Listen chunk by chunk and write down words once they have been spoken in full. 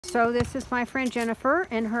So this is my friend Jennifer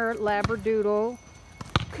and her Labradoodle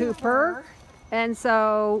Cooper. And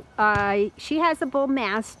so she has a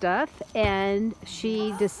Bullmastiff, and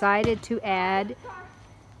she decided to add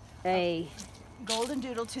a golden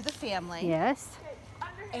doodle to the family. Yes.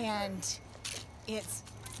 And it's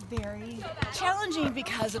very challenging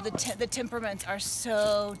because of the temperaments are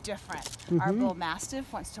so different. Our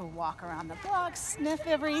Bullmastiff wants to walk around the block, sniff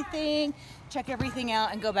everything, check everything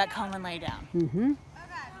out, and go back home and lay down.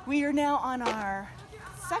 We are now on our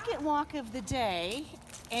second walk of the day,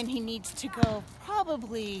 and he needs to go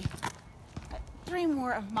probably 3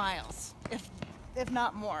 more miles, if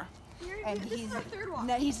not more. And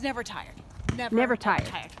he's never tired. Never tired.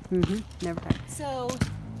 Never tired. So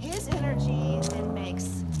his energy then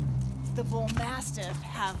makes the Bullmastiff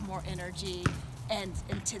have more energy and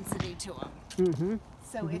intensity to him.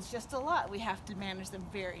 So it's just a lot. We have to manage them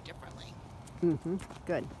very differently.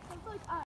 Good.